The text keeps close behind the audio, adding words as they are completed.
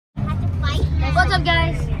What's up,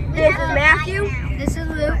 guys? This is Matthew. This is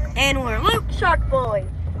Luke. And we're Luke Shark Boy.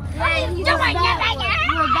 We're back.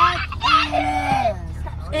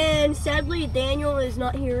 And sadly, Daniel is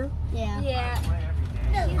not here. Yeah.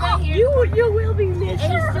 He's not here. You will be missed.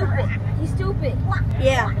 And he's stupid.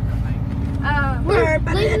 Yeah.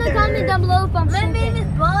 Leave in the comment down below if I'm stupid. My name is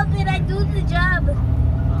Bob and I do the job.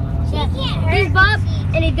 He's Bob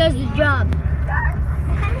and he does the job.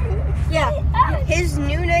 Yeah. His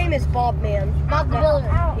new name is Bob Man. Bob the Builder.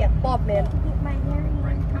 Yeah, Bob Man.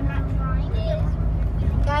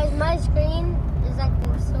 Guys, my screen is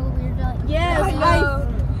acting so weird. Yes,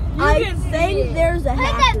 I think there's a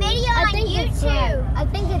hack. I think YouTube. I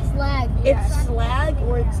think it's lag. It's slag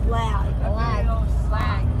or it's lag? Lag.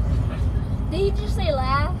 Did he just say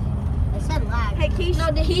lag? I said lag. Hey,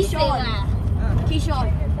 No, did he say lag?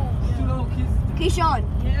 Keyshawn.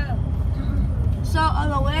 Yeah. So,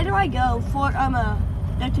 where do I go for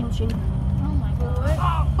detention? Oh my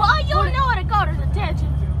god. Oh, you don't know what to go to detention.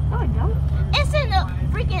 Oh, I don't. It's in the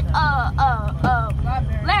freaking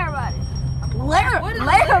Larabody.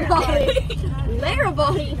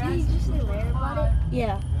 Larabody. Did he just say lag about it?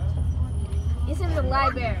 Yeah. It's in the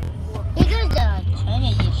library. He goes to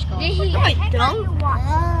Trinity School. Did he? No, I don't.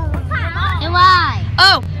 And why?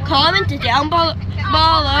 Oh, comment down below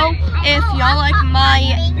if y'all like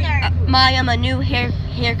my new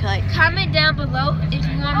haircut. Comment down below if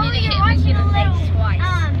you want me to hit Luke in the face twice.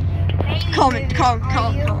 Comment.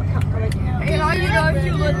 And all you know, if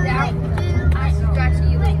you look down, I subscribe to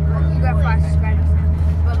you. You got 5 subscribers.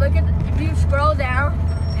 But look at if you scroll down,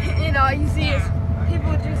 and all you see is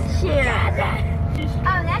people just Yeah.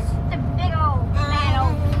 Oh, that's the big old fat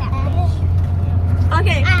old catfish.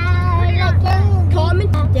 Okay.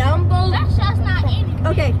 Comment down below. That's just not anything.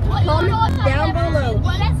 Okay. Comment down below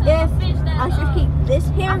if I should keep this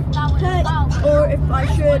haircut or if I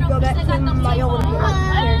should go back to my old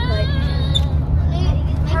haircut.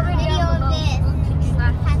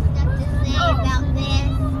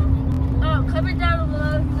 Oh, comment down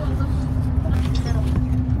below.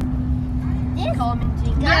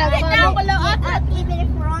 Commenting. Comment down below. Even if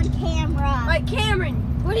we're on camera. Like Cameron,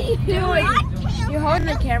 what are you doing? You're holding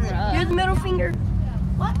the camera up. Here's the middle finger.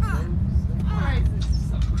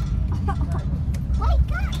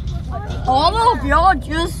 All of y'all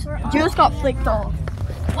just got flicked off.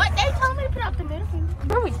 What? They told me to put out the middle finger.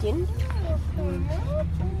 No, we didn't.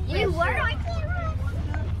 You were on camera.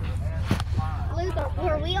 Luke,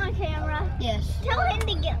 were we on camera? Yes. Tell him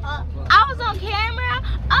to get up. I was on camera.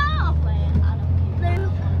 Oh.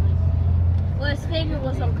 Well, his finger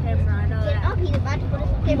was on camera. I know Get that. up, he's about to put us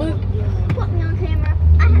on camera. Put me on camera.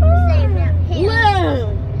 I have to say about him.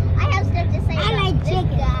 Luke! I have stuff to say about this guy.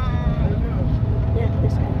 Yeah,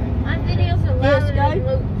 this guy. My videos are This louder guy, than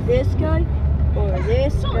Luke. this guy, or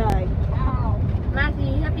this guy. Matthew,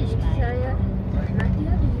 you have to show you. Matthew, you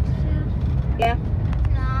have to show. Yeah.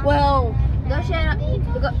 Well,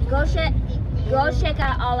 Go check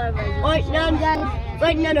out all our videos.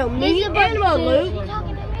 wait, no. Me and Luke.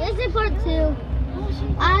 This is part 2.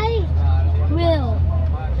 I will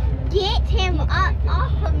get him up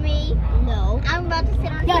off of me. No. I'm about to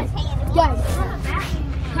sit on his hand. Guys.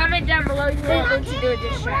 Comment down below if you want Luke to do a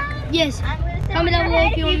diss track. Yes. Comment down below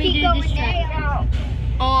if you want me to do this track.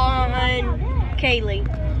 On Kaylee.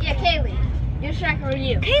 Yeah, Kaylee. Diss track or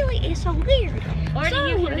you. Kaylee is so weird. Or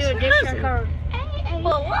you can do a diss track on.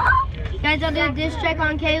 Guys, I'll do a diss track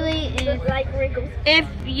on Kaylee. It's like wrinkles. If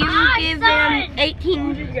you give them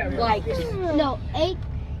 18 likes. No, 8.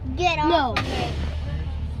 Get off. No.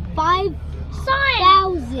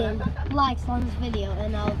 5,000 likes on this video,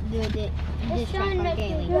 and I'll do a diss track on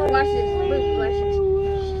Kaylee. Watch this. Luke, watch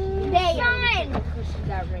this. Shine! She's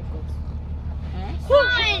got wrinkles.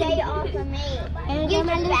 Stay off of me. And get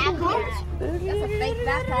my backpack. That's a fake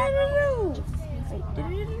backpack.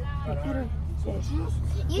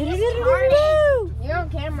 You just farted. You're on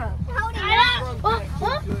camera. What?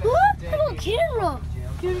 I'm on camera.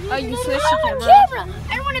 Oh, you switched to camera.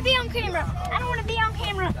 I don't want to be on camera.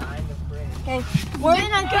 Okay. We're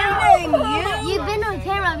gonna name you. You've been on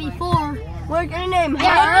camera before. We're gonna name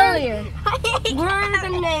her earlier. We're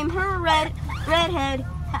gonna name her redhead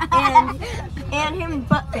and him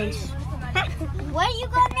buttface. What are you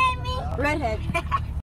gonna name me? Redhead.